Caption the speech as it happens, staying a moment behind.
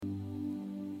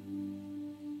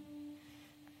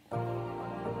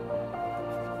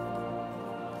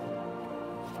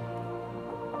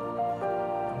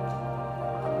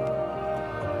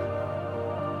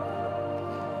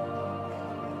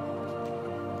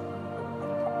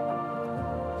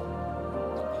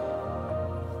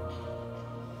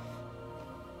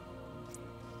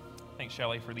appreciate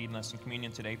Shelly for leading us in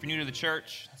communion today. If you're new to the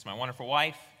church, that's my wonderful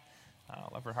wife.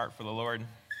 Love her heart for the Lord.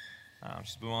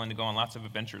 She's been willing to go on lots of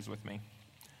adventures with me.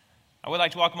 I would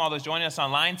like to welcome all those joining us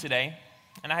online today.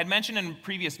 And I had mentioned in a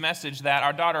previous message that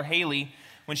our daughter Haley,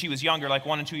 when she was younger, like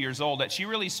 1 and 2 years old, that she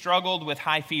really struggled with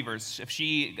high fevers. If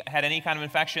she had any kind of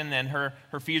infection, then her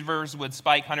fevers would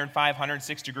spike 105,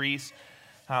 106 degrees.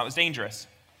 It was dangerous.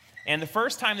 And the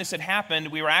first time this had happened,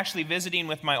 we were actually visiting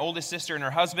with my oldest sister and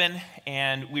her husband,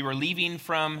 and we were leaving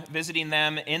from visiting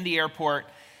them in the airport,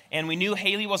 and we knew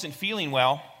Haley wasn't feeling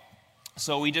well,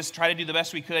 so we just tried to do the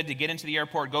best we could to get into the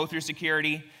airport, go through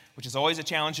security, which is always a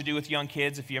challenge to do with young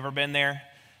kids if you've ever been there.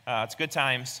 It's good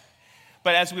times.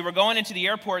 But as we were going into the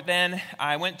airport then,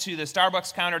 I went to the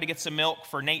Starbucks counter to get some milk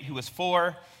for Nate, who was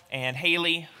 4, and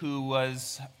Haley, who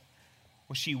was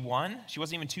she 1? She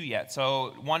wasn't even 2 yet,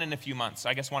 so 1 in a few months,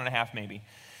 I guess 1.5 maybe.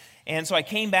 And so I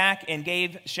came back and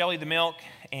gave Shelly the milk,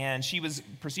 and she was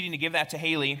proceeding to give that to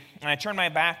Haley, and I turned my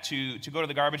back to go to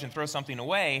the garbage and throw something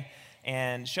away,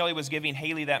 and Shelly was giving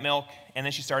Haley that milk, and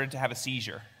then she started to have a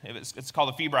seizure. It's called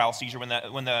a febrile seizure.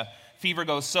 When the fever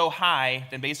goes so high,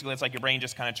 then basically it's like your brain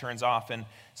just kind of turns off, and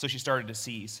so she started to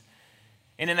seize.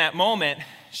 And in that moment,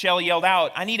 Shelly yelled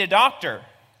out, "I need a doctor."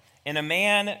 And a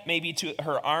man, maybe to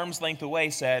her arm's length away,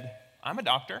 said, "I'm a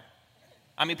doctor.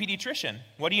 I'm a pediatrician.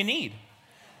 What do you need?"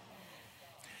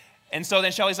 And so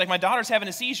then Shelly's like, "My daughter's having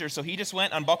a seizure." So he just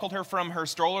went, unbuckled her from her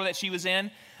stroller that she was in.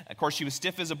 Of course, she was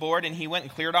stiff as a board, and he went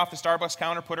and cleared off the Starbucks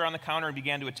counter, put her on the counter, and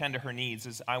began to attend to her needs.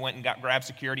 As I went and grabbed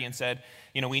security and said,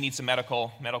 we need some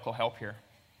medical help here.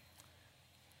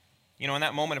 In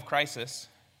that moment of crisis,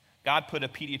 God put a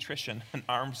pediatrician an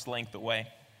arm's length away.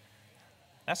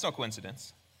 That's no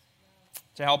coincidence.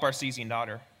 To help our seizing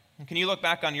daughter. And can you look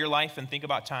back on your life and think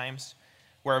about times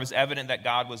where it was evident that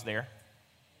God was there?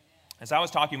 As I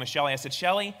was talking with Shelly, I said,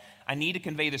 "Shelly, I need to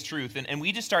convey this truth." And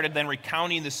we just started then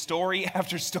recounting the story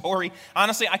after story.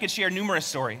 Honestly, I could share numerous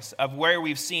stories of where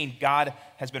we've seen God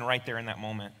has been right there in that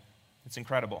moment. It's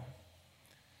incredible.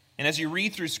 And as you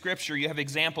read through Scripture, you have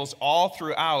examples all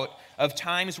throughout of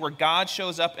times where God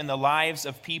shows up in the lives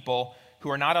of people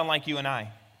who are not unlike you and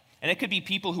I. And it could be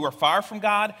people who are far from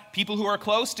God, people who are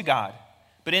close to God.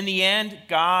 But in the end,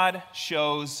 God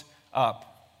shows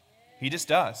up. He just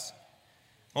does.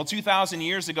 Well, 2,000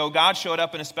 years ago, God showed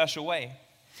up in a special way.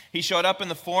 He showed up in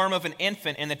the form of an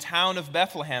infant in the town of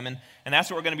Bethlehem. And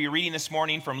that's what we're going to be reading this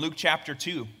morning from Luke chapter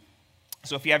 2.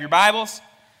 So if you have your Bibles,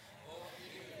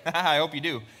 I hope you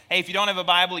do. Hey, if you don't have a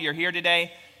Bible, you're here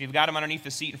today. You've got them underneath the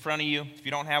seat in front of you. If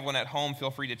you don't have one at home, feel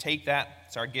free to take that.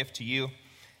 It's our gift to you.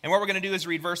 And what we're going to do is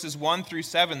read verses 1 through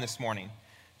 7 this morning.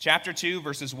 Chapter 2,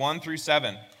 verses 1 through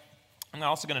 7. I'm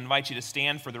also going to invite you to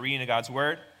stand for the reading of God's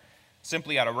Word,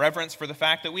 simply out of reverence for the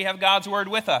fact that we have God's Word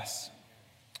with us.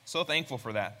 So thankful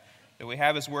for that we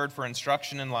have His Word for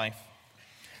instruction in life.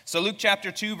 So Luke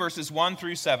chapter 2, verses 1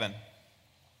 through 7.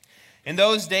 In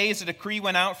those days, a decree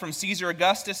went out from Caesar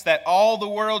Augustus that all the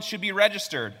world should be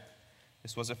registered.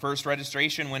 This was the first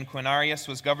registration when Quirinius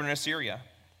was governor of Syria.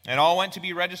 And all went to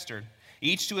be registered,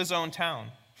 each to his own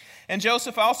town. And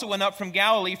Joseph also went up from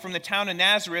Galilee, from the town of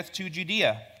Nazareth to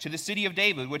Judea, to the city of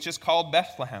David, which is called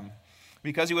Bethlehem,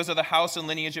 because he was of the house and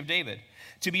lineage of David,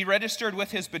 to be registered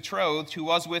with his betrothed, who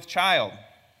was with child.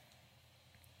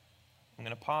 I'm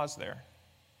going to pause there.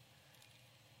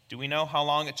 Do we know how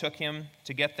long it took him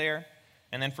to get there,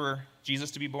 and then for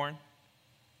Jesus to be born?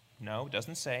 No, it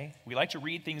doesn't say. We like to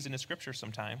read things into Scripture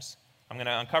sometimes. I'm going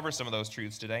to uncover some of those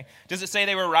truths today. Does it say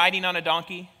they were riding on a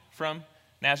donkey from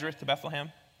Nazareth to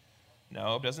Bethlehem?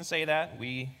 No, it doesn't say that.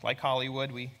 We, like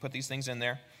Hollywood, we put these things in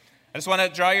there. I just want to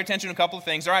draw your attention to a couple of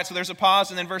things. All right, so there's a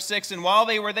pause, and then verse 6, and while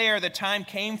they were there, the time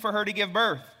came for her to give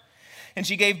birth. And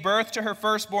she gave birth to her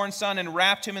firstborn son and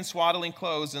wrapped him in swaddling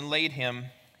clothes and laid him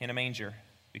in a manger,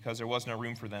 because there was no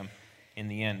room for them in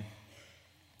the inn.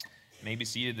 You may be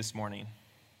seated this morning.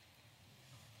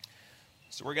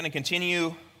 So we're going to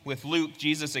continue with Luke,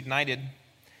 Jesus Ignited.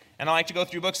 And I like to go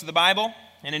through books of the Bible.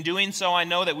 And in doing so, I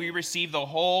know that we receive the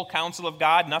whole counsel of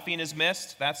God. Nothing is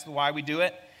missed. That's why we do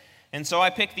it. And so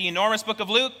I picked the enormous book of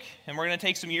Luke, and we're going to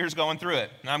take some years going through it.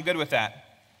 And I'm good with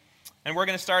that. And we're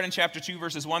going to start in chapter 2,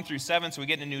 verses 1 through 7, so we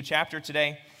get in a new chapter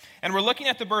today. And we're looking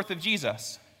at the birth of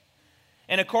Jesus.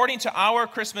 And according to our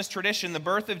Christmas tradition, the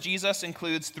birth of Jesus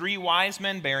includes 3 wise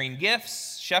men bearing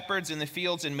gifts, shepherds in the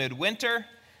fields in midwinter,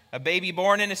 a baby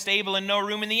born in a stable and no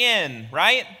room in the inn,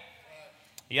 right?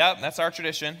 Yep, that's our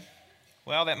tradition.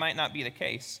 Well, that might not be the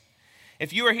case.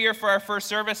 If you were here for our first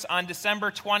service on December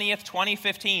 20th,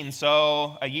 2015,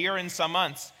 so a year and some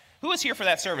months, who was here for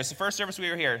that service, the first service we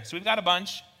were here? So we've got a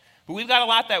bunch. But we've got a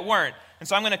lot that weren't. And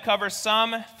so I'm going to cover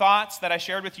some thoughts that I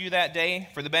shared with you that day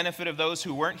for the benefit of those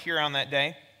who weren't here on that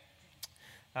day,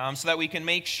 so that we can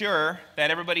make sure that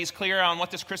everybody's clear on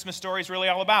what this Christmas story is really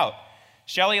all about.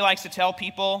 Shelley likes to tell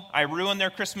people, I ruined their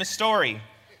Christmas story.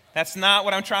 That's not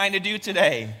what I'm trying to do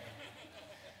today.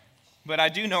 But I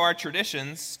do know our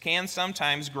traditions can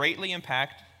sometimes greatly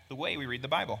impact the way we read the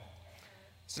Bible.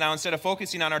 So now instead of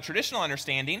focusing on our traditional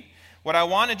understanding, what I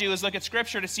want to do is look at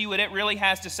Scripture to see what it really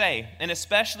has to say, and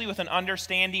especially with an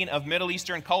understanding of Middle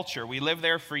Eastern culture. We lived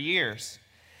there for years.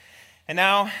 And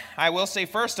now, I will say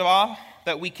first of all,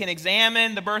 that we can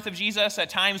examine the birth of Jesus at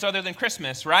times other than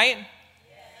Christmas, right? Yes.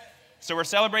 So we're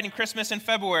celebrating Christmas in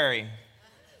February.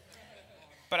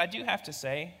 But I do have to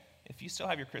say, if you still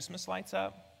have your Christmas lights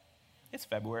up, it's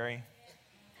February.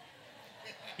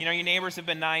 You know, your neighbors have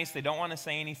been nice. They don't want to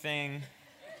say anything.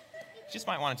 You just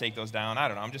might want to take those down. I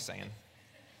don't know. I'm just saying.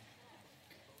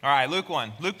 All right, Luke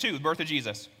 1. Luke 2, the birth of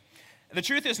Jesus. The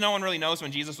truth is no one really knows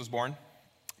when Jesus was born.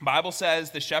 The Bible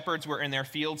says the shepherds were in their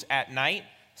fields at night.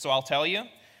 So I'll tell you,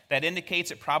 that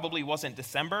indicates it probably wasn't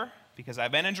December, because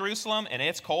I've been in Jerusalem and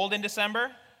it's cold in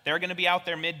December. They're going to be out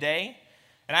there midday.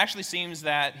 It actually seems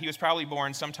that he was probably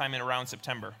born sometime in around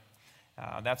September.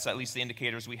 That's at least the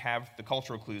indicators we have, the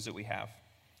cultural clues that we have.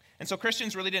 And so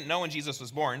Christians really didn't know when Jesus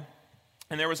was born.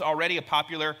 And there was already a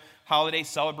popular holiday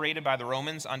celebrated by the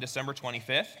Romans on December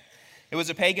 25th. It was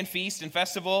a pagan feast and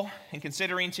festival. And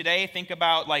considering today, think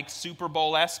about like Super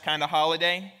Bowl-esque kind of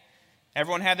holiday.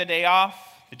 Everyone had the day off.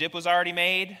 The dip was already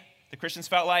made. The Christians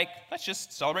felt like, let's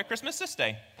just celebrate Christmas this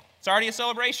day. It's already a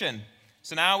celebration.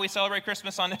 So now we celebrate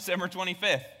Christmas on December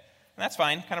 25th. And that's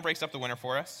fine. Kind of breaks up the winter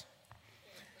for us.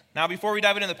 Now, before we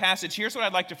dive into the passage, here's what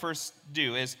I'd like to first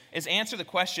do is answer the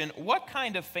question, what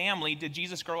kind of family did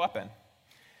Jesus grow up in?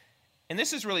 And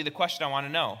this is really the question I want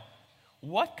to know.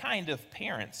 What kind of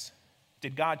parents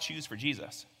did God choose for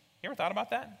Jesus? You ever thought about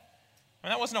that? I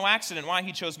mean, that was no accident why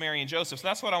he chose Mary and Joseph. So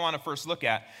that's what I want to first look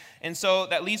at. And so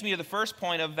that leads me to the first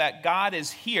point of that God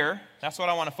is here. That's what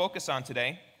I want to focus on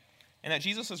today. And that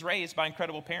Jesus was raised by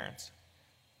incredible parents.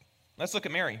 Let's look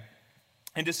at Mary.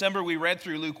 In December, we read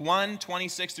through Luke 1,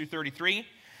 26 through 33,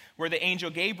 where the angel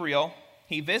Gabriel,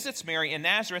 he visits Mary in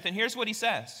Nazareth, and here's what he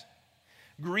says.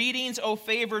 Greetings, O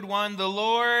favored one, the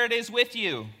Lord is with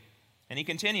you. And he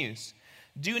continues,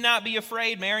 do not be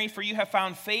afraid, Mary, for you have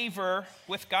found favor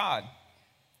with God.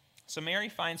 So Mary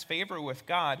finds favor with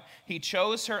God. He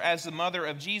chose her as the mother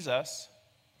of Jesus,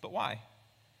 but why?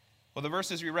 Well, the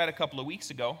verses we read a couple of weeks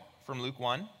ago from Luke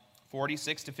 1,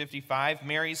 46 to 55,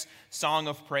 Mary's song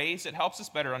of praise, it helps us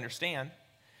better understand.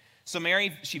 So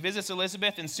Mary, she visits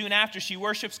Elizabeth, and soon after she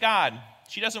worships God.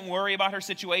 She doesn't worry about her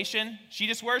situation. She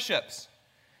just worships.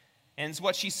 And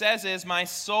what she says is, my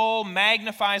soul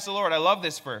magnifies the Lord. I love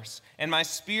this verse. And my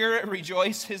spirit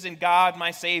rejoices in God,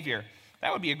 my Savior.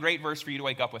 That would be a great verse for you to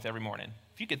wake up with every morning.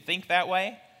 If you could think that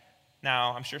way.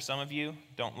 Now, I'm sure some of you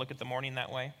don't look at the morning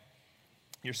that way.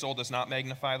 Your soul does not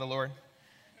magnify the Lord.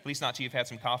 At least not till you've had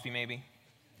some coffee, maybe.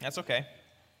 That's okay.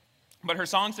 But her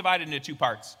song's divided into two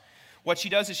parts. What she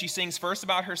does is she sings first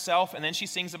about herself, and then she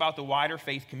sings about the wider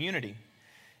faith community.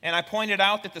 And I pointed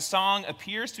out that the song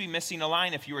appears to be missing a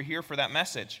line if you were here for that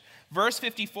message. Verse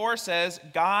 54 says,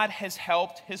 God has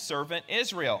helped his servant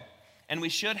Israel. And we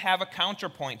should have a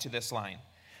counterpoint to this line.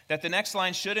 That the next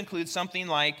line should include something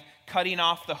like cutting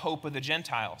off the hope of the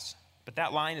Gentiles. But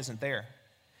that line isn't there.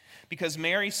 Because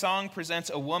Mary's song presents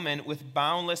a woman with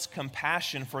boundless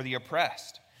compassion for the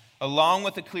oppressed, along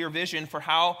with a clear vision for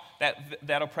how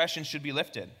that oppression should be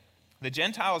lifted. The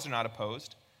Gentiles are not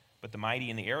opposed, but the mighty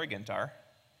and the arrogant are.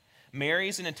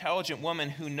 Mary's an intelligent woman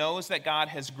who knows that God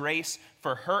has grace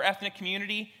for her ethnic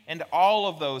community and all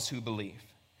of those who believe.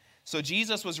 So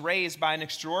Jesus was raised by an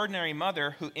extraordinary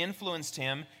mother who influenced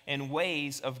him in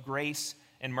ways of grace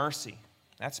and mercy.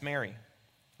 That's Mary.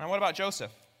 Now what about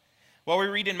Joseph? Well, we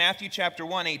read in Matthew chapter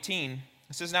 1, 18,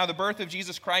 it says, now the birth of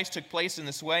Jesus Christ took place in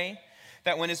this way,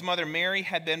 that when his mother Mary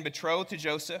had been betrothed to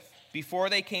Joseph, before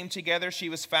they came together, she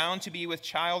was found to be with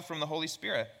child from the Holy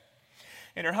Spirit.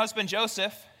 And her husband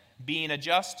Joseph, being a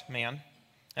just man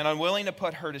and unwilling to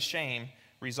put her to shame,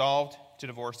 resolved to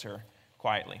divorce her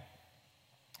quietly.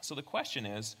 So the question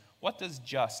is, what does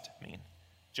just mean?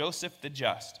 Joseph the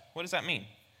just. What does that mean?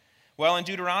 Well, in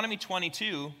Deuteronomy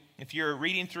 22, if you're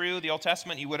reading through the Old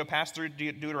Testament, you would have passed through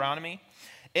Deuteronomy.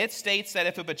 It states that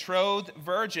if a betrothed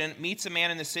virgin meets a man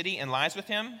in the city and lies with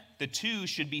him, the two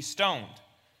should be stoned.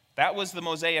 That was the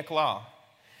Mosaic law.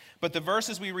 But the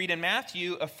verses we read in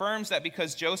Matthew affirms that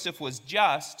because Joseph was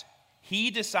just, he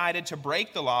decided to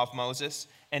break the law of Moses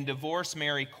and divorce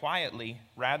Mary quietly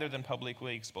rather than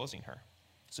publicly exposing her.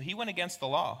 So he went against the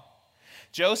law.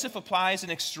 Joseph applies an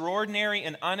extraordinary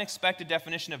and unexpected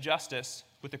definition of justice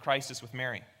with the crisis with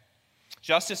Mary.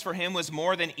 Justice for him was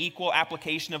more than equal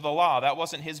application of the law. That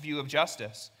wasn't his view of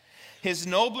justice. His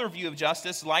nobler view of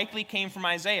justice likely came from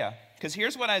Isaiah, because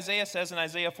here's what Isaiah says in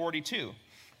Isaiah 42.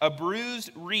 A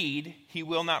bruised reed he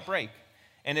will not break,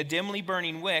 and a dimly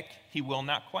burning wick he will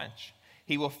not quench.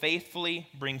 He will faithfully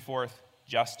bring forth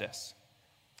justice.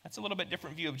 That's a little bit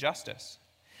different view of justice.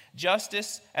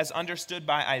 Justice, as understood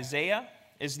by Isaiah,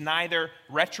 is neither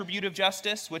retributive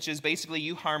justice, which is basically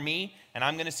you harm me, and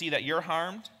I'm going to see that you're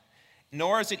harmed,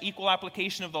 nor is it equal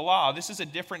application of the law. This is a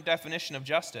different definition of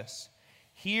justice.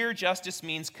 Here, justice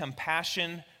means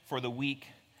compassion for the weak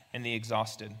and the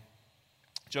exhausted.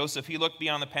 Joseph, he looked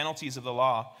beyond the penalties of the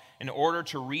law in order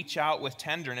to reach out with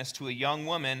tenderness to a young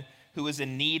woman who was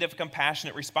in need of a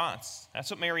compassionate response. That's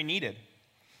what Mary needed.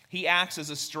 He acts as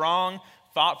a strong,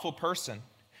 thoughtful person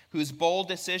whose bold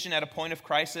decision at a point of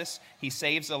crisis, he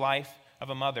saves the life of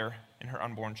a mother and her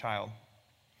unborn child.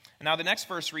 And now the next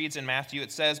verse reads in Matthew,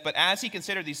 it says, "But as he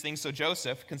considered these things," so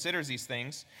Joseph considers these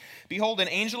things, "behold, an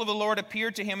angel of the Lord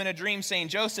appeared to him in a dream, saying,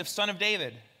 Joseph, son of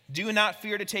David, do not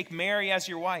fear to take Mary as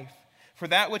your wife, for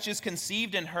that which is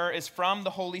conceived in her is from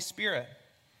the Holy Spirit."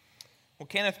 Well,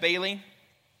 Kenneth Bailey,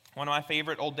 one of my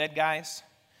favorite old dead guys,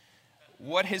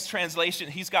 what his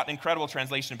translation, he's got incredible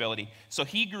translation ability. So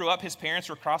he grew up, his parents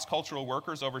were cross-cultural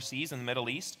workers overseas in the Middle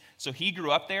East. So he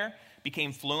grew up there,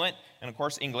 became fluent, and of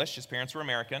course English, his parents were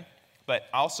American, but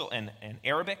also in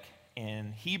Arabic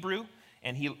and Hebrew,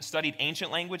 and he studied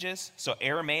ancient languages, so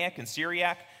Aramaic and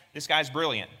Syriac. This guy's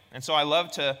brilliant. And so I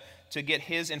love to get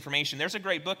his information. There's a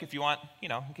great book if you want,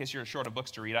 in case you're short of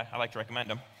books to read, I like to recommend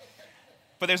them.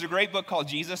 But there's a great book called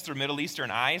Jesus Through Middle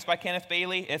Eastern Eyes by Kenneth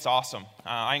Bailey. It's awesome.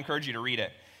 I encourage you to read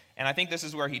it. And I think this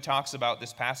is where he talks about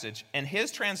this passage. And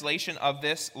his translation of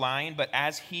this line, "but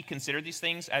as he considered these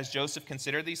things," as Joseph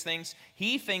considered these things,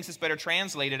 he thinks it's better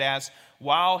translated as,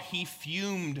 "while he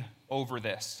fumed over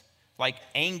this," like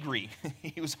angry.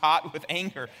 He was hot with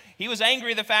anger. He was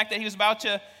angry at the fact that he was about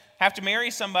to have to marry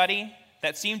somebody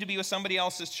that seemed to be with somebody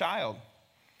else's child.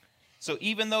 So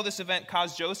even though this event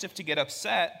caused Joseph to get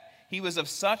upset, he was of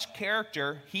such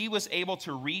character, he was able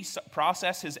to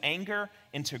process his anger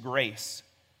into grace.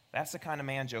 That's the kind of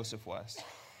man Joseph was.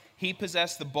 He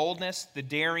possessed the boldness, the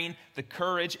daring, the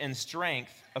courage, and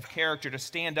strength of character to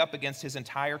stand up against his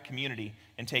entire community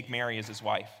and take Mary as his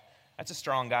wife. That's a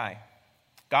strong guy.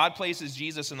 God places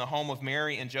Jesus in the home of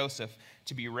Mary and Joseph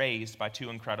to be raised by two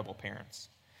incredible parents.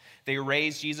 They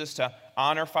raised Jesus to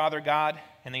honor Father God,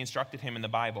 and they instructed him in the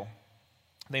Bible.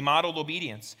 They modeled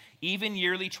obedience, even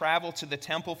yearly travel to the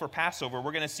temple for Passover.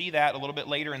 We're going to see that a little bit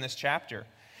later in this chapter.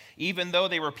 Even though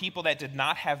they were people that did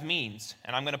not have means,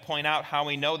 and I'm going to point out how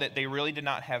we know that they really did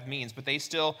not have means, but they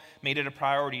still made it a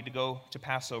priority to go to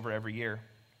Passover every year.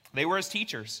 They were his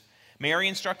teachers, Mary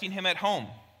instructing him at home,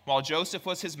 while Joseph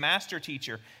was his master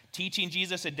teacher, teaching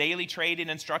Jesus a daily trade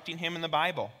and instructing him in the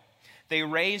Bible. They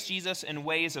raised Jesus in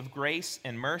ways of grace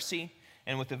and mercy,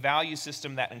 and with a value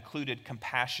system that included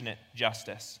compassionate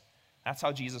justice. That's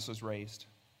how Jesus was raised.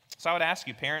 So I would ask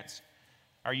you, parents,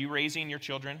 are you raising your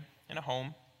children in a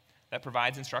home that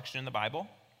provides instruction in the Bible?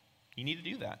 You need to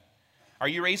do that. Are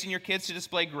you raising your kids to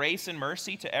display grace and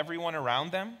mercy to everyone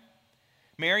around them?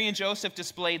 Mary and Joseph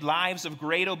displayed lives of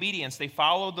great obedience. They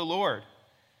followed the Lord.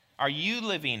 Are you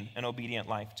living an obedient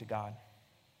life to God?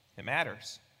 It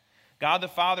matters. God the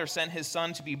Father sent his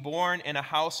Son to be born in a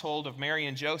household of Mary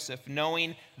and Joseph,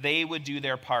 knowing they would do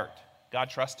their part.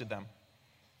 God trusted them.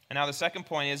 And now the second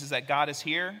point is that God is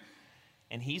here,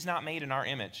 and he's not made in our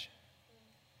image.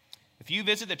 If you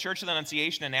visit the Church of the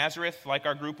Annunciation in Nazareth, like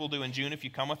our group will do in June if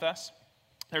you come with us,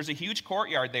 there's a huge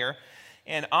courtyard there,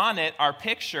 and on it are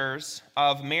pictures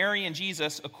of Mary and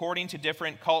Jesus according to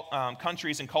different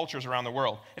countries and cultures around the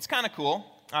world. It's kind of cool.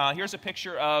 Here's a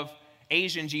picture of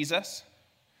Asian Jesus.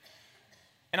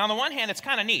 And on the one hand, it's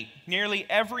kind of neat. Nearly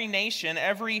every nation,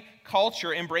 every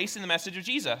culture embracing the message of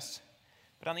Jesus.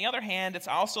 But on the other hand, it's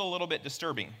also a little bit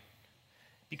disturbing.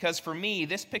 Because for me,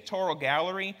 this pictorial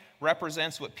gallery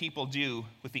represents what people do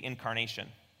with the incarnation,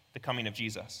 the coming of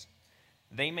Jesus.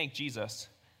 They make Jesus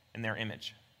in their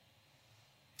image.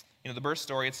 The birth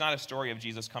story, it's not a story of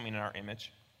Jesus coming in our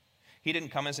image. He didn't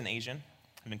come as an Asian.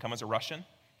 He didn't come as a Russian.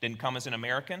 Didn't come as an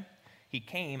American. He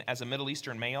came as a Middle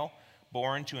Eastern male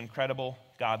born to incredible,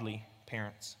 godly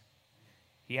parents.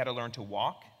 He had to learn to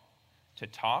walk, to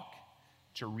talk,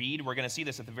 to read. We're going to see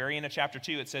this at the very end of chapter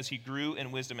 2. It says he grew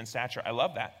in wisdom and stature. I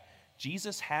love that.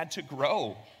 Jesus had to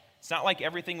grow. It's not like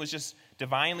everything was just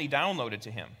divinely downloaded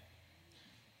to him.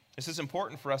 This is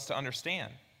important for us to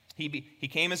understand. He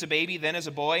came as a baby, then as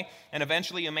a boy, and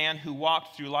eventually a man who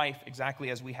walked through life exactly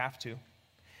as we have to.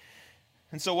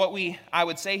 And so I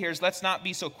would say here is let's not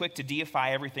be so quick to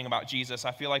deify everything about Jesus.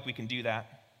 I feel like we can do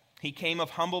that. He came of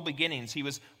humble beginnings. He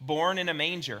was born in a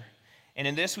manger. And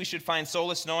in this we should find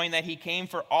solace knowing that he came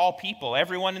for all people,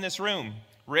 everyone in this room,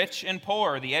 rich and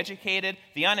poor, the educated,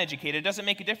 the uneducated. It doesn't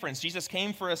make a difference. Jesus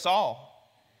came for us all.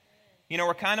 You know,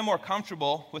 we're kind of more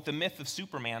comfortable with the myth of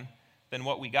Superman than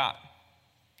what we got.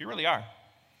 You really are.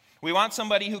 We want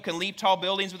somebody who can leap tall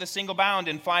buildings with a single bound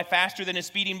and fly faster than a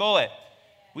speeding bullet.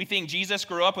 We think Jesus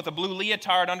grew up with a blue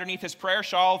leotard underneath his prayer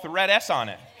shawl with a red S on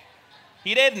it.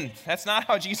 He didn't. That's not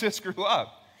how Jesus grew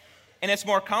up. And it's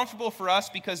more comfortable for us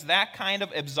because that kind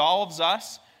of absolves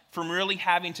us from really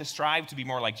having to strive to be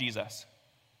more like Jesus.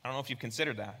 I don't know if you've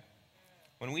considered that.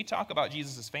 When we talk about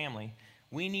Jesus' family,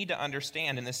 we need to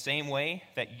understand in the same way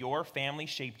that your family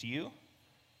shaped you,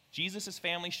 Jesus'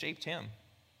 family shaped him.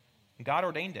 God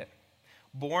ordained it.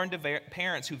 Born to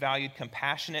parents who valued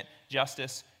compassionate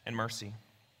justice and mercy,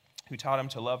 who taught him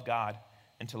to love God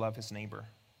and to love his neighbor.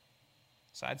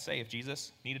 So I'd say if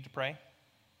Jesus needed to pray,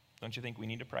 don't you think we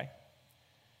need to pray?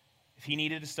 If he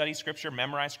needed to study Scripture,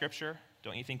 memorize Scripture,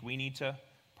 don't you think we need to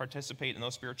participate in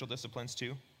those spiritual disciplines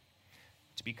too?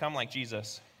 To become like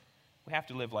Jesus, we have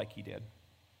to live like he did.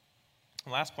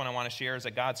 The last point I want to share is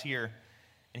that God's here,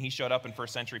 and he showed up in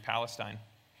first century Palestine.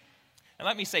 And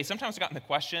let me say, sometimes I've gotten the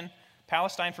question,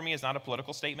 Palestine for me is not a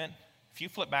political statement. If you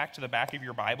flip back to the back of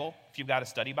your Bible, if you've got a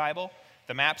study Bible,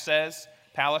 the map says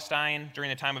Palestine during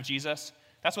the time of Jesus.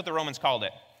 That's what the Romans called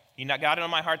it. You got it on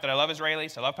my heart that I love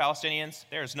Israelis, I love Palestinians.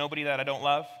 There's nobody that I don't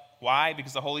love. Why?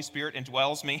 Because the Holy Spirit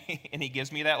indwells me and he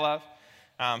gives me that love.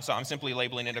 So I'm simply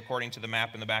labeling it according to the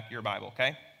map in the back of your Bible,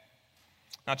 okay?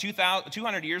 Now,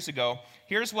 200 years ago,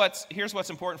 here's what's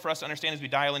important for us to understand as we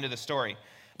dial into the story.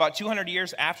 About 200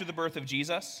 years after the birth of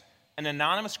Jesus, an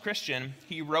anonymous Christian,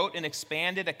 he wrote an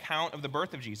expanded account of the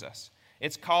birth of Jesus.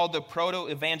 It's called the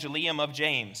Proto-Evangelium of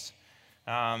James.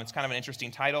 It's kind of an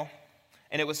interesting title.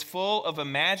 And it was full of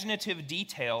imaginative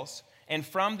details. And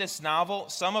from this novel,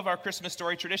 some of our Christmas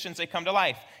story traditions, they come to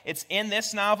life. It's in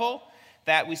this novel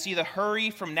that we see the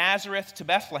hurry from Nazareth to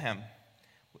Bethlehem.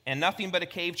 And nothing but a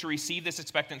cave to receive this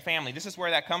expectant family. This is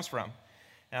where that comes from.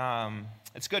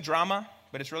 It's good drama,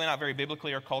 but it's really not very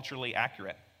biblically or culturally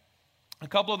accurate. A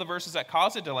couple of the verses that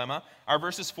cause a dilemma are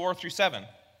verses 4 through 7.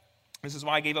 This is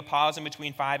why I gave a pause in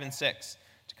between 5 and 6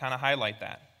 to kind of highlight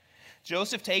that.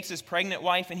 Joseph takes his pregnant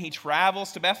wife and he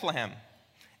travels to Bethlehem.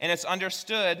 And it's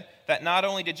understood that not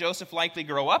only did Joseph likely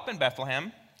grow up in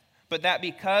Bethlehem, but that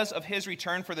because of his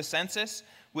return for the census,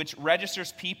 which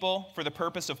registers people for the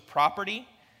purpose of property,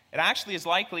 it actually is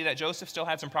likely that Joseph still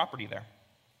had some property there.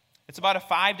 It's about a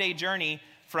 5-day journey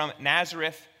from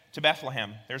Nazareth to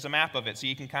Bethlehem. There's a map of it, so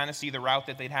you can kind of see the route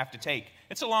that they'd have to take.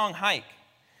 It's a long hike.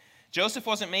 Joseph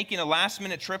wasn't making a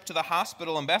last-minute trip to the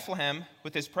hospital in Bethlehem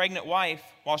with his pregnant wife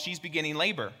while she's beginning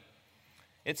labor.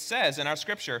 It says in our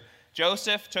scripture,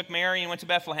 Joseph took Mary and went to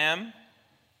Bethlehem.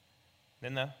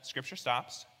 Then the scripture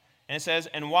stops. And it says,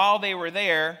 and while they were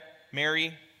there,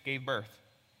 Mary gave birth.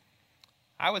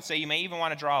 I would say you may even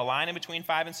want to draw a line in between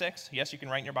 5 and 6. Yes, you can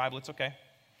write in your Bible. It's okay.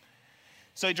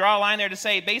 So you draw a line there to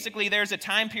say, basically, there's a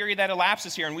time period that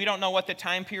elapses here, and we don't know what the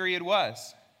time period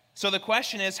was. So the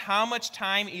question is, how much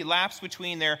time elapsed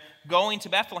between their going to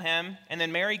Bethlehem and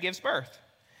then Mary gives birth?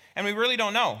 And we really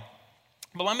don't know.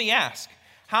 But let me ask,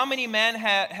 how many men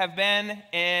have been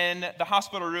in the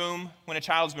hospital room when a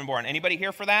child's been born? Anybody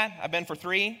here for that? I've been for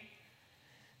 3.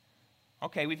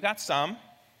 Okay, we've got some.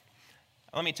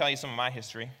 Let me tell you some of my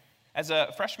history. As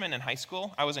a freshman in high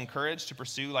school, I was encouraged to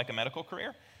pursue like a medical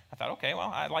career. I thought, okay, well,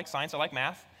 I like science, I like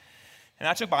math. And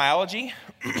I took biology,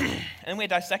 and we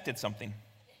dissected something.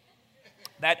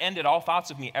 That ended all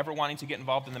thoughts of me ever wanting to get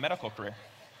involved in the medical career.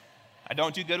 I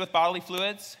don't do good with bodily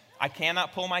fluids. I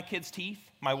cannot pull my kids' teeth.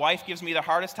 My wife gives me the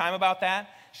hardest time about that.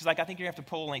 She's like, I think you're going to have to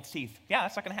pull Lane's teeth. Yeah,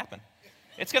 that's not going to happen.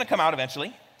 It's going to come out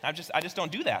eventually. I just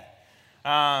don't do that.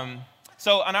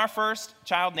 So on our first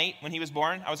child, Nate, when he was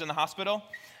born, I was in the hospital.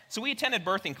 So we attended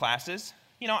birthing classes.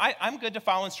 You know, I'm good to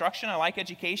follow instruction. I like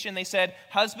education. They said,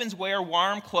 husbands wear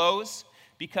warm clothes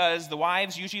because the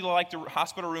wives usually like the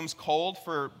hospital rooms cold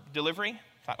for delivery.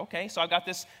 I thought, okay, so I've got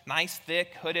this nice,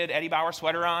 thick, hooded Eddie Bauer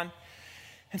sweater on.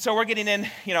 And so we're getting in,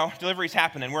 delivery's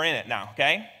happening. We're in it now,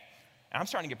 okay? And I'm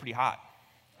starting to get pretty hot.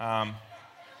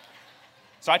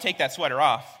 So I take that sweater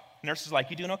off. The nurse is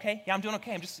like, you doing okay? Yeah, I'm doing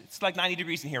okay. It's like 90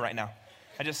 degrees in here right now.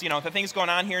 The things going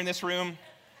on here in this room,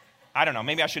 I don't know.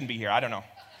 Maybe I shouldn't be here. I don't know.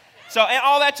 So, and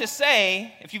all that to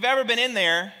say, if you've ever been in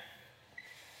there,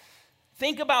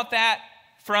 think about that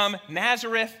from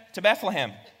Nazareth to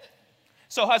Bethlehem.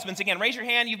 So husbands, again, raise your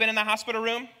hand. You've been in the hospital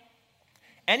room.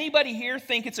 Anybody here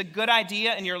think it's a good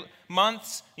idea in your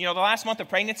months, the last month of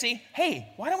pregnancy?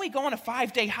 Hey, why don't we go on a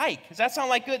 5-day hike? Does that sound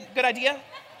like a good idea?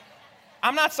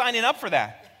 I'm not signing up for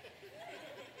that.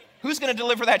 Who's going to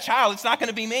deliver that child? It's not going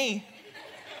to be me.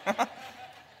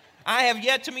 I have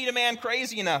yet to meet a man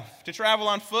crazy enough to travel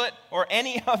on foot or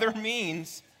any other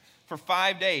means for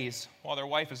 5 days while their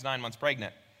wife is 9 months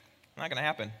pregnant. Not going to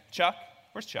happen. Chuck,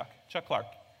 where's Chuck? Chuck Clark.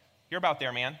 You're about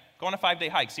there, man. Go on a 5-day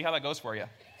hike. See how that goes for you.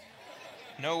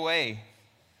 No way.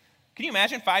 Can you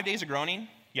imagine 5 days of groaning,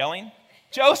 yelling?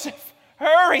 Joseph,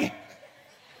 hurry.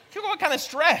 What kind of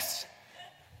stress?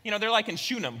 They're like in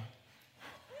Shunem.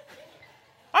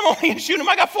 I'm only in Shunem.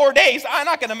 I got 4 days. I'm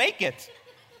not going to make it.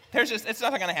 It's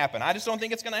not going to happen. I just don't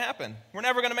think it's going to happen. We're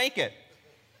never going to make it.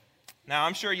 Now,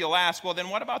 I'm sure you'll ask, well, then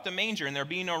what about the manger and there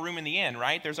being no room in the inn,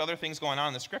 right? There's other things going on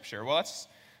in the scripture. Well,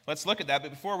 let's look at that.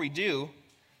 But before we do,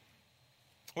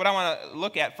 what I want to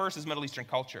look at first is Middle Eastern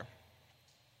culture.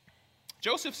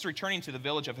 Joseph's returning to the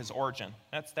village of his origin.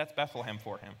 That's Bethlehem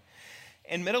for him.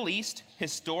 In Middle East,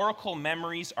 historical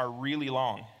memories are really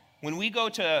long. When we go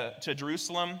to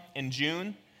Jerusalem in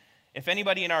June, if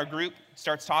anybody in our group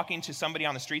starts talking to somebody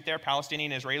on the street there,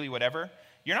 Palestinian, Israeli, whatever,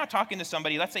 you're not talking to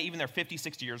somebody, let's say even they're 50,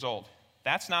 60 years old.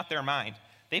 That's not their mind.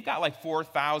 They've got like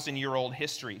 4,000-year-old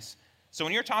histories. So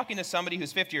when you're talking to somebody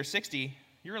who's 50 or 60,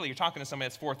 you're talking to somebody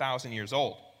that's 4,000 years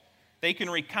old. They can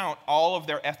recount all of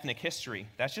their ethnic history.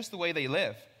 That's just the way they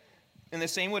live. And the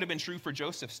same would have been true for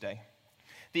Joseph's day.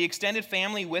 The extended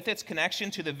family with its connection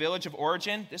to the village of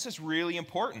origin, this is really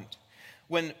important.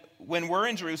 When we're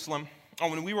in Jerusalem,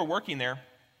 when we were working there,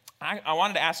 I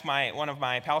wanted to ask one of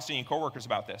my Palestinian coworkers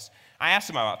about this. I asked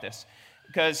him about this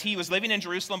because he was living in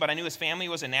Jerusalem, but I knew his family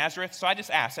was in Nazareth. So I just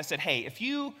asked. I said, hey, if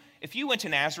you went to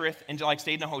Nazareth and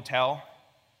stayed in a hotel,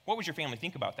 what would your family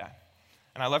think about that?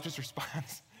 And I loved his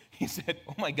response. He said,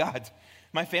 oh my God,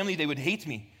 my family, they would hate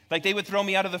me. They would throw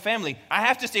me out of the family. I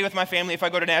have to stay with my family if I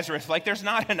go to Nazareth. There's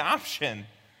not an option.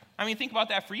 Think about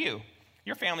that for you.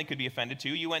 Your family could be offended too.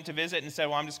 You went to visit and said,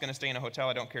 well, I'm just going to stay in a hotel.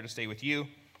 I don't care to stay with you.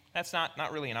 That's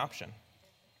not really an option.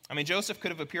 Joseph could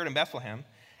have appeared in Bethlehem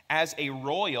as a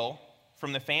royal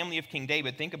from the family of King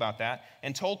David, think about that,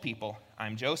 and told people,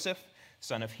 I'm Joseph,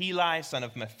 son of Heli, son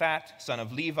of Mephat, son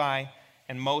of Levi,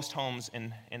 and most homes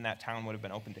in that town would have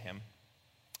been open to him.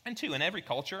 And two, in every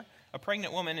culture, a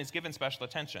pregnant woman is given special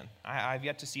attention. I've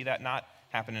yet to see that not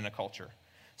happen in a culture.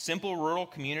 Simple rural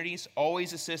communities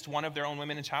always assist one of their own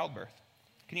women in childbirth.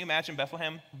 Can you imagine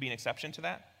Bethlehem would be an exception to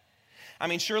that?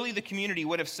 Surely the community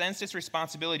would have sensed its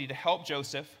responsibility to help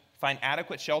Joseph find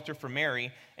adequate shelter for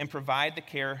Mary and provide the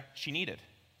care she needed.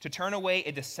 To turn away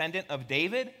a descendant of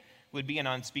David would be an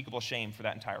unspeakable shame for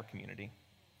that entire community.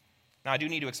 Now, I do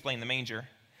need to explain the manger.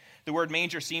 The word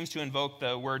manger seems to invoke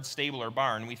the word stable or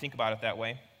barn. We think about it that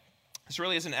way. This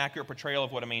really is an accurate portrayal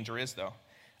of what a manger is, though.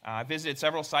 I visited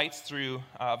several sites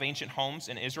of ancient homes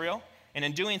in Israel, and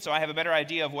in doing so, I have a better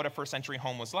idea of what a first-century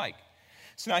home was like.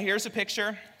 So now here's a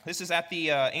picture. This is at the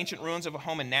ancient ruins of a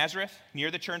home in Nazareth,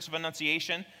 near the Church of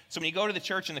Annunciation. So when you go to the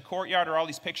church, in the courtyard are all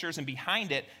these pictures, and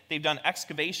behind it, they've done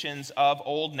excavations of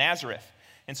old Nazareth.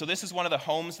 And so this is one of the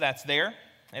homes that's there.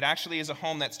 It actually is a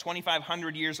home that's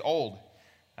 2,500 years old.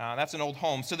 That's an old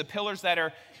home. So the pillars that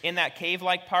are in that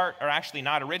cave-like part are actually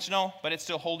not original, but it's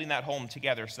still holding that home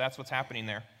together. So that's what's happening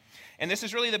there. And this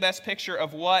is really the best picture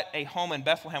of what a home in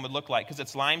Bethlehem would look like, because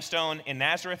it's limestone in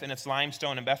Nazareth and it's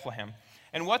limestone in Bethlehem.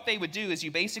 And what they would do is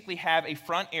you basically have a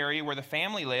front area where the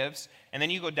family lives, and then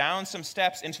you go down some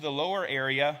steps into the lower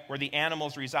area where the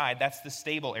animals reside. That's the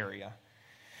stable area.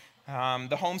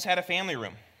 The homes had a family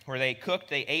room where they cooked,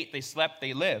 they ate, they slept,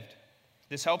 they lived.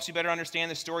 This helps you better understand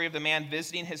the story of the man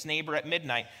visiting his neighbor at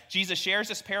midnight. Jesus shares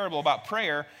this parable about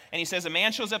prayer, and he says, a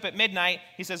man shows up at midnight.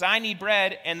 He says, I need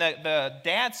bread. And the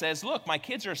dad says, look, my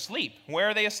kids are asleep. Where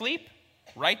are they asleep?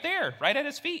 Right there, right at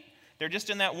his feet. They're just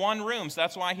in that one room, so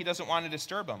that's why he doesn't want to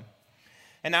disturb them.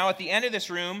 And now at the end of this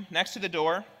room, next to the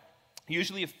door,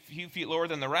 usually a few feet lower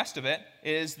than the rest of it,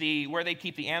 is where they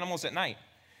keep the animals at night.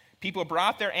 People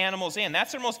brought their animals in.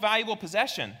 That's their most valuable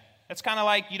possession. It's kind of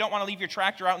like you don't want to leave your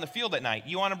tractor out in the field at night.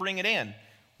 You want to bring it in.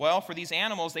 Well, for these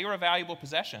animals, they were a valuable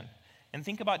possession. And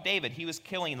think about David. He was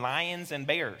killing lions and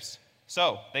bears.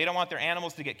 So they don't want their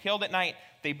animals to get killed at night.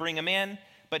 They bring them in.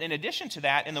 But in addition to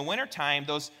that, in the wintertime,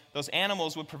 those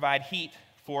animals would provide heat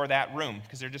for that room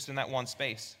because they're just in that one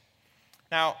space.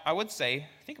 Now, I would say,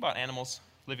 think about animals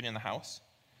living in the house.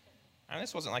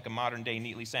 This wasn't like a modern-day,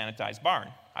 neatly sanitized barn.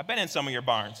 I've been in some of your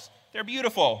barns. They're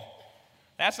beautiful.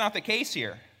 That's not the case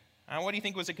here. What do you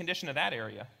think was the condition of that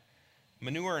area?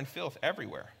 Manure and filth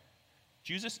everywhere.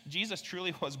 Jesus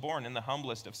truly was born in the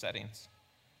humblest of settings.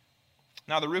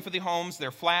 Now, the roof of the homes,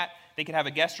 they're flat. They could have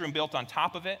a guest room built on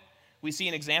top of it. We see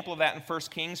an example of that in 1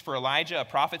 Kings for Elijah, a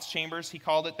prophet's chambers, he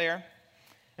called it there.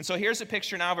 And so here's a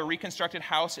picture now of a reconstructed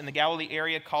house in the Galilee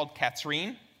area called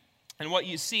Katzrin. And what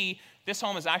you see, this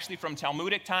home is actually from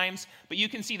Talmudic times, but you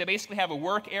can see they basically have a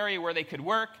work area where they could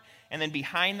work, and then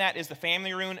behind that is the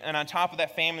family room, and on top of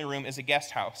that family room is a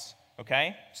guest house,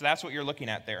 okay? So that's what you're looking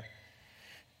at there.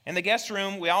 In the guest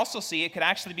room, we also see it could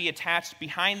actually be attached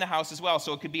behind the house as well.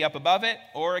 So it could be up above it,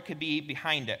 or it could be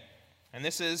behind it. And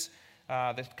this is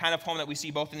the kind of home that we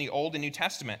see both in the Old and New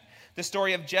Testament. The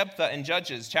story of Jephthah in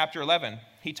Judges chapter 11,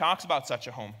 he talks about such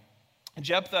a home.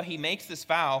 Jephthah, he makes this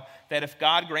vow that if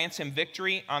God grants him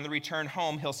victory on the return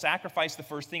home, he'll sacrifice the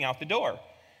first thing out the door.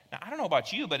 Now, I don't know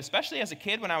about you, but especially as a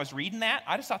kid when I was reading that,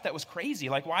 I just thought that was crazy.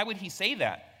 Like, why would he say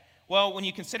that? Well, when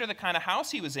you consider the kind of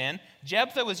house he was in,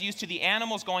 Jephthah was used to the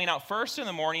animals going out first in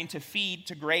the morning to feed,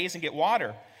 to graze, and get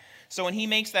water. So when he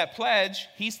makes that pledge,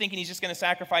 he's thinking he's just going to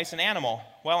sacrifice an animal.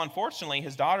 Well, unfortunately,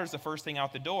 his daughter's the first thing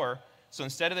out the door. So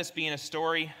instead of this being a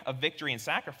story of victory and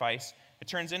sacrifice, it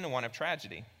turns into one of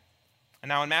tragedy. And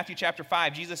now in Matthew chapter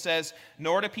 5, Jesus says,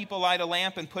 "Nor do people light a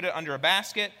lamp and put it under a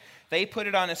basket. They put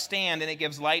it on a stand, and it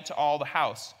gives light to all the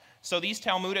house." So these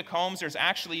Talmudic homes, there's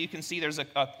actually, you can see there's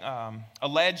a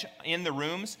ledge in the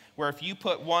rooms where if you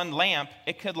put one lamp,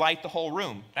 it could light the whole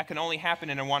room. That can only happen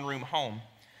in a one-room home.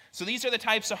 So these are the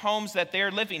types of homes that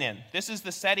they're living in. This is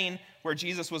the setting where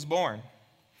Jesus was born.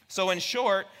 So in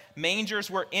short, mangers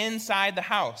were inside the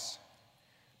house.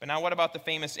 But now what about the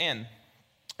famous inn?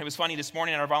 It was funny, this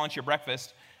morning at our volunteer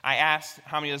breakfast, I asked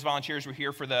how many of those volunteers were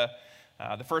here for the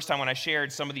first time when I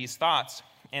shared some of these thoughts,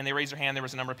 and they raised their hand. There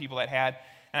was a number of people that had.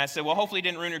 And I said, well, hopefully it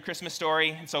didn't ruin your Christmas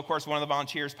story. And so, of course, one of the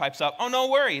volunteers pipes up, "Oh, no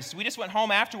worries. We just went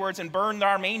home afterwards and burned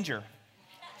our manger."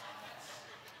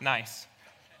 Nice.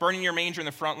 Burning your manger in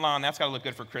the front lawn, that's got to look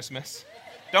good for Christmas.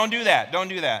 Don't do that. Don't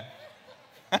do that.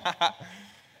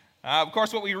 Of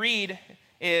course, what we read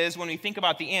is when we think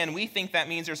about the inn, we think that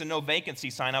means there's a no vacancy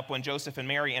sign up when Joseph and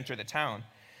Mary enter the town.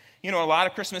 You know, a lot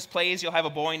of Christmas plays, you'll have a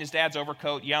boy in his dad's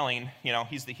overcoat yelling, you know,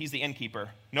 he's the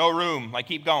innkeeper. "No room," like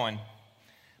keep going.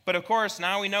 But of course,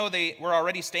 now we know they were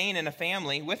already staying in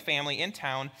with family in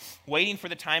town, waiting for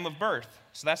the time of birth.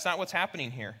 So that's not what's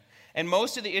happening here. And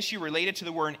most of the issue related to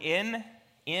the word in,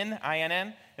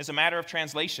 I-N-N, is a matter of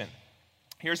translation.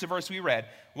 Here's the verse we read.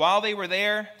 "While they were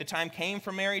there, the time came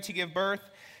for Mary to give birth.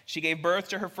 She gave birth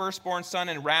to her firstborn son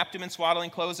and wrapped him in swaddling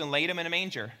clothes and laid him in a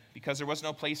manger because there was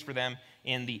no place for them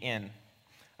in the inn."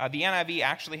 The NIV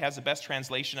actually has the best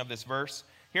translation of this verse.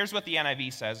 Here's what the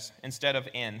NIV says instead of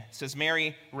 "in." It says,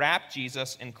 "Mary wrapped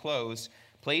Jesus in clothes,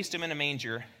 placed him in a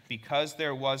manger because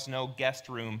there was no guest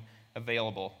room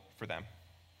available for them."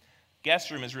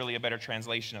 Guest room is really a better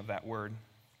translation of that word.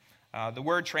 The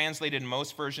word translated in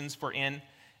most versions for "in,"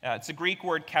 it's the Greek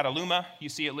word kataluma. You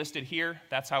see it listed here.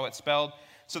 That's how it's spelled.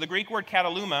 So the Greek word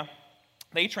kataluma,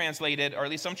 they translated, or at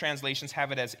least some translations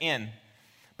have it as "in."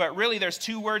 But really there's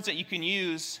two words that you can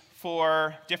use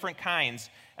for different kinds.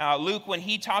 Luke, when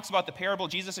he talks about the parable,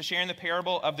 Jesus is sharing the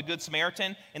parable of the Good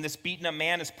Samaritan, and this beaten up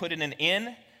man is put in an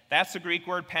inn. That's the Greek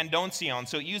word pandonsion,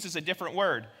 so it uses a different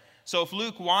word. So if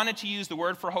Luke wanted to use the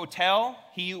word for hotel,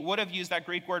 he would have used that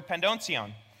Greek word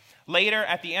pandonsion. Later,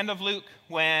 at the end of Luke,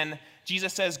 when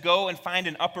Jesus says, "Go and find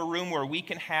an upper room where we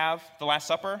can have the Last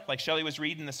Supper," like Shelley was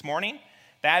reading this morning,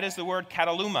 that is the word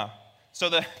kataluma. So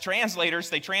the translators,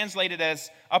 they translate it as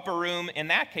upper room in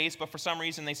that case, but for some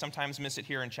reason they sometimes miss it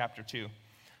here in chapter 2.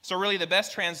 So really the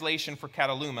best translation for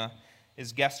kataluma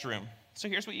is guest room. So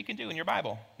here's what you can do in your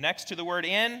Bible. Next to the word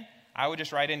 "in," I would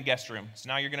just write in guest room. So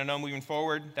now you're going to know moving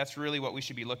forward, that's really what we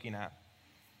should be looking at.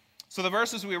 So the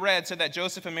verses we read said that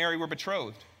Joseph and Mary were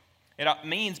betrothed. It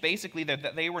means basically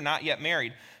that they were not yet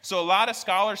married. So a lot of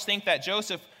scholars think that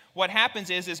Joseph, what happens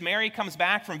is Mary comes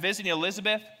back from visiting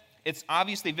Elizabeth. It's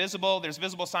obviously visible. There's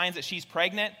visible signs that she's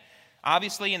pregnant.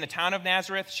 Obviously, in the town of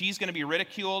Nazareth, she's going to be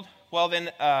ridiculed. Well, then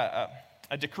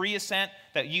a decree is sent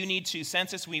that you need to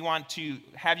census. We want to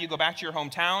have you go back to your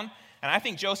hometown. And I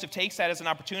think Joseph takes that as an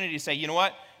opportunity to say, you know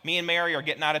what? Me and Mary are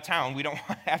getting out of town. We don't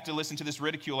have to listen to this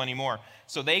ridicule anymore.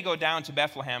 So they go down to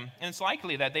Bethlehem. And it's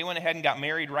likely that they went ahead and got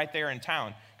married right there in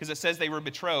town because it says they were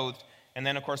betrothed. And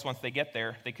then, of course, once they get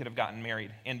there, they could have gotten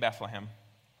married in Bethlehem.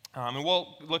 And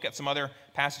we'll look at some other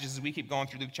passages as we keep going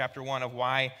through Luke chapter 1 of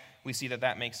why we see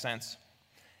that makes sense.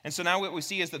 And so now what we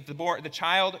see is that the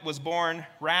child was born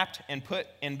wrapped and put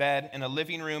in bed in a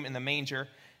living room in the manger.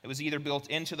 It was either built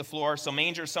into the floor. So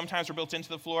mangers sometimes were built into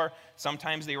the floor.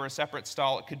 Sometimes they were a separate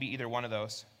stall. It could be either one of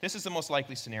those. This is the most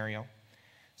likely scenario.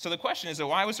 So the question is,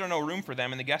 why was there no room for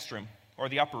them in the guest room or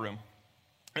the upper room?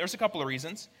 There's a couple of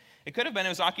reasons. It could have been it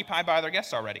was occupied by other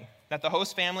guests already. that the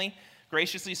host family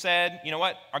graciously said, you know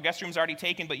what, our guest room's already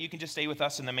taken, but you can just stay with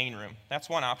us in the main room. That's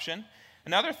one option.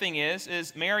 Another thing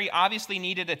is Mary obviously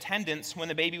needed attendance when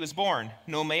the baby was born.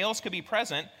 No males could be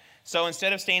present, so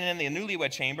instead of staying in the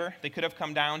newlywed chamber, they could have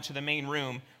come down to the main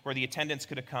room where the attendants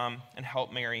could have come and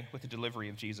helped Mary with the delivery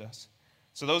of Jesus.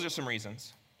 So those are some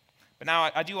reasons. But now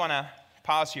I do want to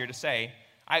pause here to say,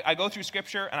 I go through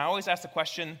Scripture and I always ask the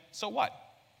question, so what?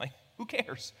 Like, who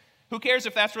cares? Who cares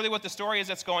if that's really what the story is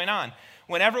that's going on?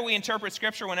 Whenever we interpret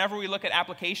Scripture, whenever we look at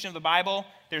application of the Bible,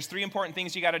 there's three important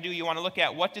things you got to do. You want to look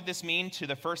at what did this mean to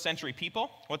the first century people?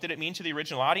 What did it mean to the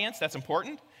original audience? That's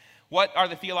important. What are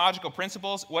the theological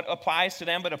principles? What applies to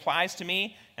them but applies to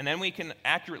me? And then we can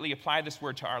accurately apply this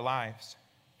word to our lives.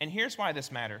 And here's why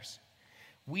this matters.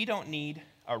 We don't need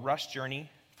a rush journey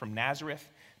from Nazareth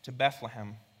to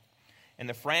Bethlehem and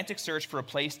the frantic search for a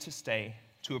place to stay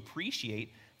to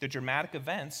appreciate the dramatic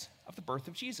events of the birth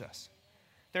of Jesus.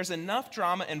 There's enough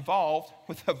drama involved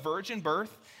with a virgin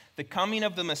birth, the coming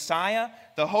of the Messiah,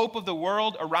 the hope of the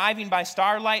world arriving by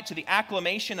starlight to the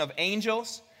acclamation of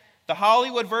angels. The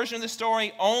Hollywood version of the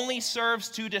story only serves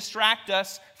to distract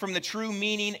us from the true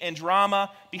meaning and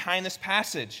drama behind this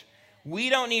passage. We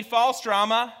don't need false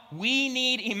drama. We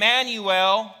need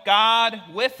Emmanuel, God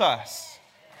with us.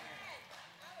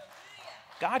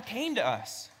 God came to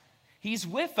us. He's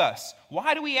with us.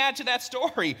 Why do we add to that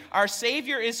story? Our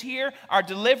Savior is here. Our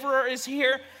Deliverer is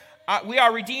here.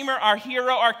 Our Redeemer, our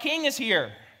hero, our King is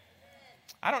here.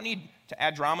 I don't need to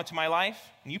add drama to my life,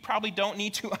 and you probably don't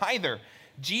need to either.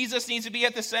 Jesus needs to be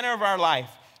at the center of our life,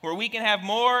 where we can have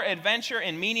more adventure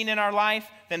and meaning in our life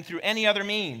than through any other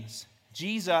means.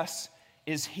 Jesus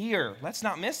is here. Let's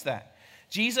not miss that.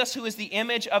 Jesus, who is the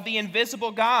image of the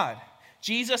invisible God.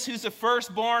 Jesus, who's the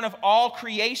firstborn of all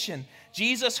creation.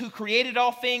 Jesus, who created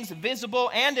all things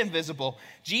visible and invisible.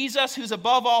 Jesus, who's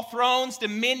above all thrones,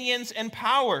 dominions, and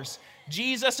powers.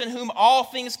 Jesus, in whom all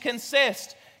things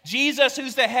consist. Jesus,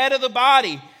 who's the head of the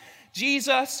body.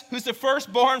 Jesus, who's the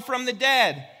firstborn from the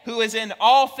dead, who is in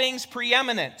all things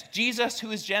preeminent. Jesus,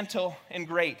 who is gentle and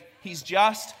great. He's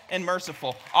just and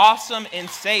merciful, awesome and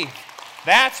safe.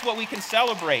 That's what we can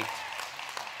celebrate.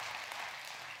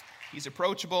 He's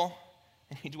approachable,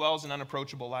 and he dwells in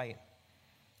unapproachable light.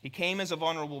 He came as a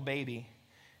vulnerable baby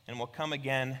and will come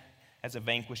again as a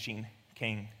vanquishing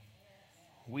king.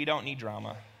 We don't need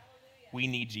drama. We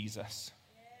need Jesus.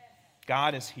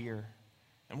 God is here.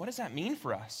 And what does that mean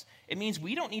for us? It means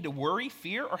we don't need to worry,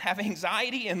 fear, or have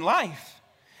anxiety in life.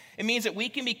 It means that we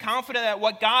can be confident that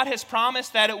what God has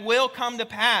promised, that it will come to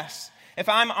pass. If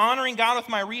I'm honoring God with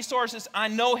my resources, I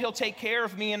know He'll take care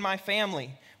of me and my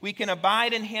family. We can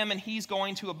abide in Him, and He's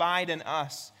going to abide in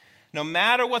us. No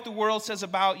matter what the world says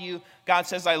about you, God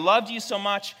says, I loved you so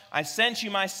much, I sent you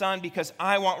my Son because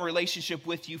I want a relationship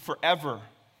with you forever.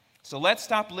 So let's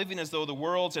stop living as though the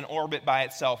world's in orbit by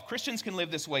itself. Christians can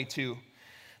live this way too.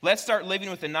 Let's start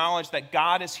living with the knowledge that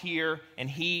God is here and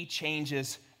He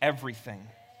changes everything.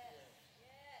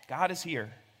 God is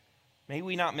here. May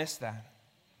we not miss that.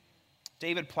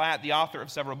 David Platt, the author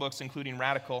of several books, including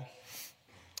Radical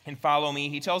and Follow Me,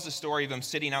 he tells the story of him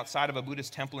sitting outside of a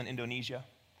Buddhist temple in Indonesia.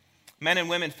 Men and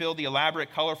women filled the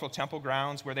elaborate, colorful temple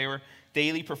grounds where they were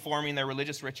daily performing their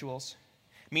religious rituals.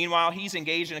 Meanwhile, he's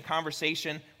engaged in a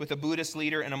conversation with a Buddhist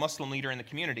leader and a Muslim leader in the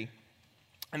community.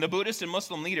 And the Buddhist and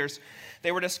Muslim leaders,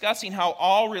 they were discussing how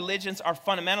all religions are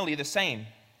fundamentally the same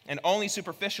and only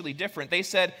superficially different. They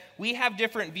said, we have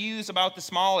different views about the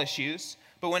small issues,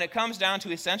 but when it comes down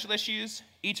to essential issues,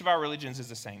 each of our religions is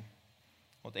the same.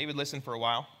 Well, David listened for a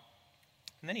while,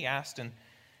 and then they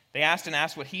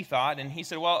asked what he thought, and he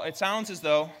said, well, it sounds as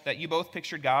though that you both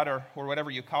pictured God, or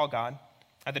whatever you call God,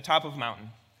 at the top of a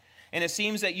mountain. And it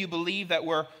seems that you believe that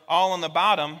we're all on the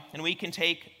bottom, and we can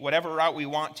take whatever route we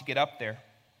want to get up there,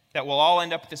 that we'll all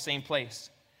end up at the same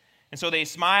place. And so they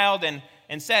smiled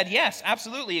and said, yes,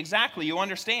 absolutely, exactly, you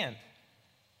understand.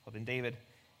 Well, then David,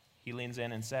 he leans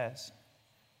in and says,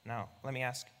 now, let me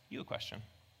ask you a question.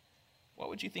 What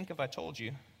would you think if I told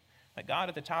you that God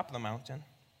at the top of the mountain,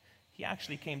 He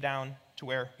actually came down to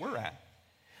where we're at?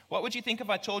 What would you think if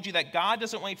I told you that God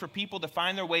doesn't wait for people to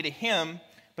find their way to Him,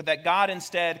 but that God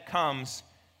instead comes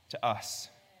to us?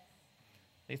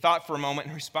 They thought for a moment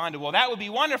and responded, well, that would be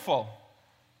wonderful.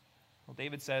 Well,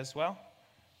 David says, well,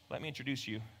 let me introduce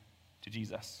you to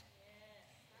Jesus.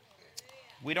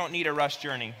 We don't need a rush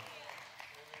journey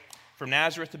from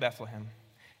Nazareth to Bethlehem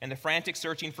and the frantic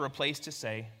searching for a place to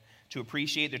stay to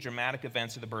appreciate the dramatic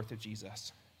events of the birth of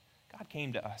Jesus. God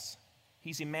came to us.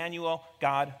 He's Emmanuel,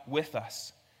 God with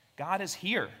us. God is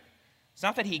here. It's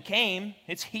not that He came,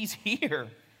 it's He's here.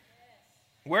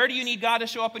 Where do you need God to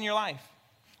show up in your life?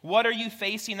 What are you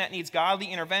facing that needs godly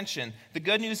intervention? The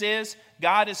good news is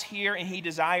God is here and he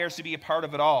desires to be a part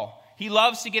of it all. He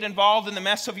loves to get involved in the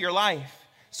mess of your life.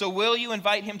 So will you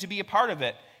invite him to be a part of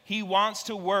it? He wants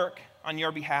to work on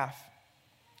your behalf.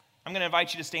 I'm going to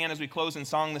invite you to stand as we close in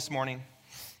song this morning.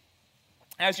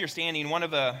 As you're standing, one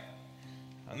of the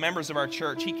members of our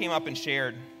church, he came up and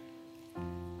shared.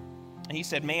 And he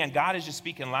said, man, God is just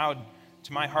speaking loud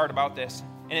to my heart about this.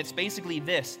 And it's basically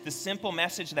this, the simple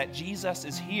message that Jesus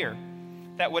is here.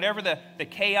 That whatever the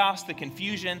chaos, the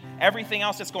confusion, everything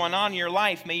else that's going on in your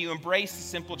life, may you embrace the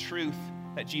simple truth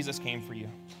that Jesus came for you.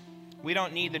 We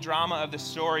don't need the drama of the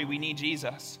story. We need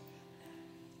Jesus.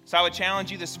 So I would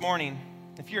challenge you this morning,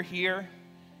 if you're here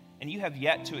and you have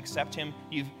yet to accept him,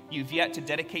 you've yet to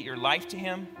dedicate your life to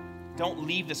him, don't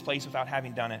leave this place without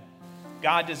having done it.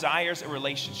 God desires a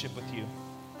relationship with you,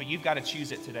 but you've got to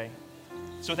choose it today.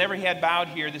 So with every head bowed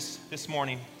here this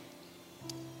morning,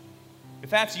 if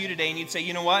that's you today and you'd say,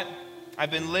 you know what?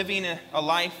 I've been living a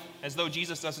life as though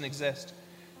Jesus doesn't exist.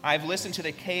 I've listened to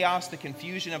the chaos, the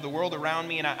confusion of the world around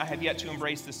me, and I have yet to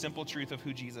embrace the simple truth of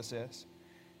who Jesus is.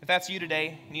 If that's you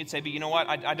today and you'd say, but you know what?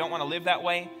 I don't want to live that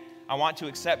way. I want to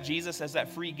accept Jesus as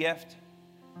that free gift.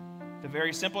 The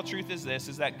very simple truth is this,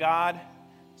 is that God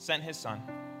sent his son.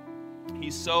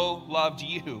 He so loved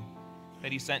you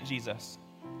that he sent Jesus,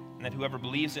 and that whoever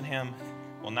believes in him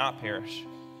will not perish,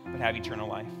 but have eternal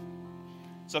life.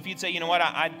 So if you'd say, you know what,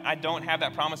 I don't have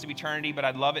that promise of eternity, but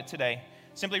I'd love it today,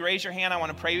 simply raise your hand. I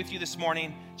want to pray with you this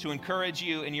morning to encourage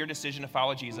you in your decision to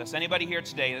follow Jesus. Anybody here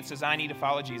today that says, I need to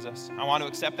follow Jesus. I want to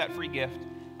accept that free gift.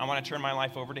 I want to turn my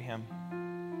life over to him.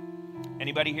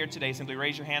 Anybody here today, simply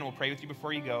raise your hand. We'll pray with you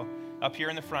before you go. Up here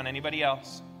in the front, anybody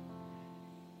else?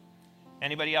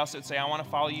 Anybody else that would say, I want to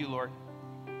follow you, Lord?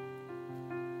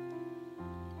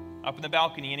 Up in the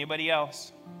balcony, anybody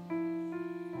else?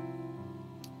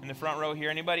 In the front row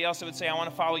here, anybody else that would say, I want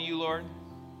to follow you, Lord?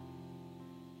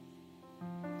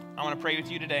 I want to pray with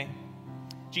you today.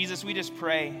 Jesus, we just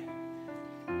pray.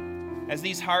 As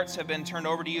these hearts have been turned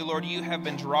over to you, Lord, you have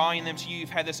been drawing them to you.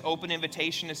 You've had this open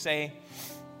invitation to say,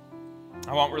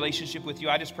 I want relationship with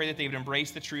you. I just pray that they would embrace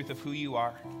the truth of who you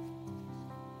are.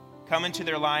 Come into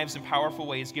their lives in powerful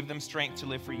ways. Give them strength to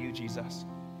live for you, Jesus.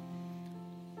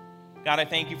 God, I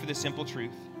thank you for the simple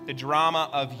truth, the drama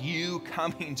of you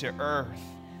coming to earth.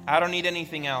 I don't need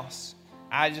anything else.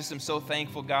 I just am so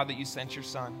thankful, God, that you sent your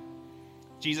son.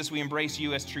 Jesus, we embrace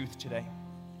you as truth today.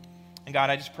 And God,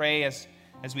 I just pray as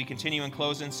we continue and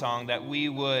close in song that we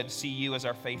would see you as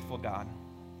our faithful God.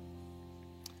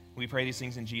 We pray these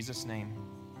things in Jesus' name.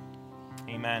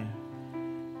 Amen.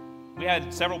 We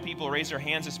had several people raise their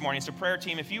hands this morning. So prayer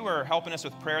team, if you were helping us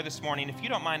with prayer this morning, if you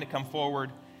don't mind to come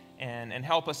forward and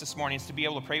help us this morning to be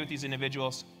able to pray with these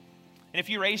individuals. And if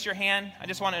you raised your hand, I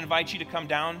just want to invite you to come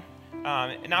down,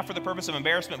 not for the purpose of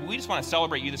embarrassment, but we just want to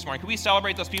celebrate you this morning. Can we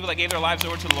celebrate those people that gave their lives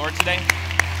over to the Lord today?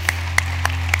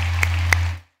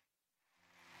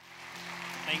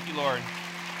 Thank you, Lord.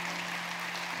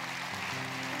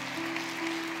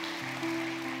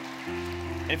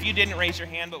 And if you didn't raise your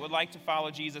hand but would like to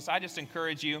follow Jesus, I just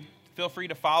encourage you, feel free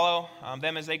to follow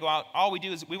them as they go out. All we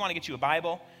do is we want to get you a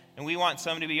Bible, and we want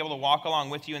somebody to be able to walk along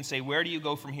with you and say, where do you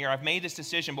go from here? I've made this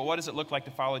decision, but what does it look like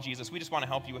to follow Jesus? We just want to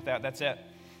help you with that. That's it.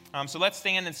 So let's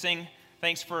stand and sing.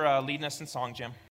 Thanks for leading us in song, Jim.